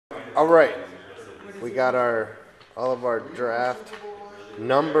All right, we got all of our draft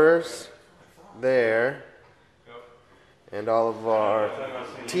numbers there, and all of our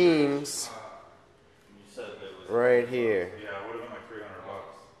teams right here. Yeah, it would have been like $300.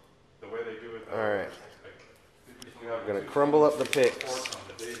 The way they do it. All right, we're gonna crumble up the picks.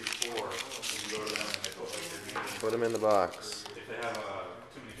 Put them in the box. If they have too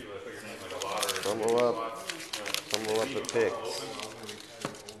many people that put your name like a lottery. Crumble up the picks.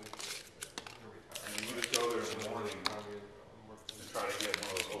 And you just go there in the morning and try to get one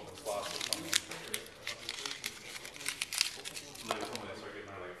of those open slots or something.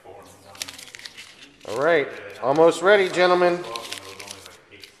 All right, almost ready, gentlemen.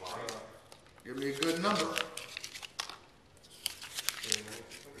 Give me a good number.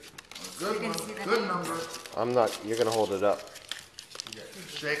 A good one. Good number. I'm not. You're gonna hold it up.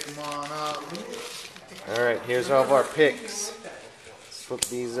 Shake them on up. All right, here's all of our picks. Flip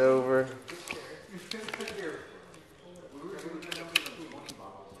these over.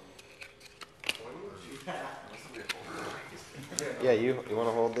 Yeah, you want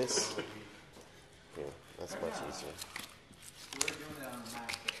to hold this? Yeah, that's much easier.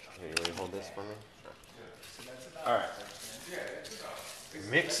 Here, you want to hold this for me? All right.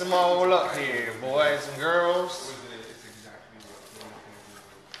 Mix them all up here, boys and girls.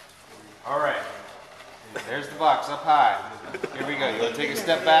 All right. There's the box up high. Here we go. You want to take a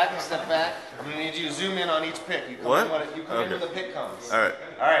step back? Step back. I'm going to need you to zoom in on each pick. You come in when the pick comes. All right.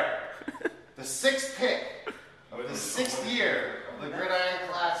 All right. The sixth pick of the 6th year of the Gridiron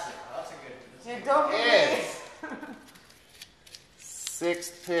Classic is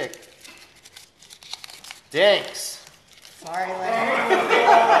 6th pick. Danks. Sorry, Larry.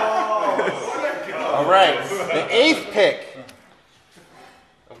 All right. The 8th pick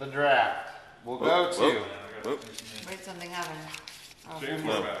of the draft will go to Wait, something happened. Oh,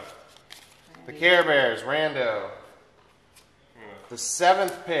 the Care Bears, Rando. The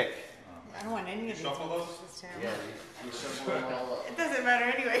 7th pick. I don't want any of these. It's terrible. Yeah, you shuffle them all up. It doesn't matter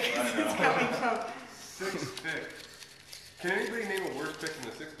anyway because it's coming from. 6th pick. Can anybody name a worst pick in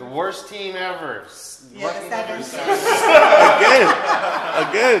the 6th? The worst team ever. Yeah, the 7th.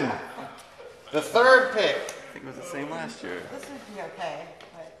 Again. The 3rd pick. I think it was the same last year. This would be okay,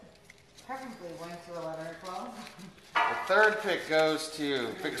 but preferably 1 through 11 or 12. The 3rd pick goes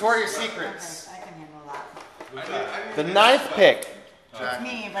to Victoria's Secrets. Okay, I can handle that. The 9th pick. It's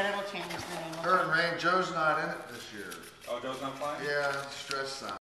me, but it'll change the name. Her and Ray, Joe's not in it this year. Oh, Joe's not playing? Yeah, stress sign.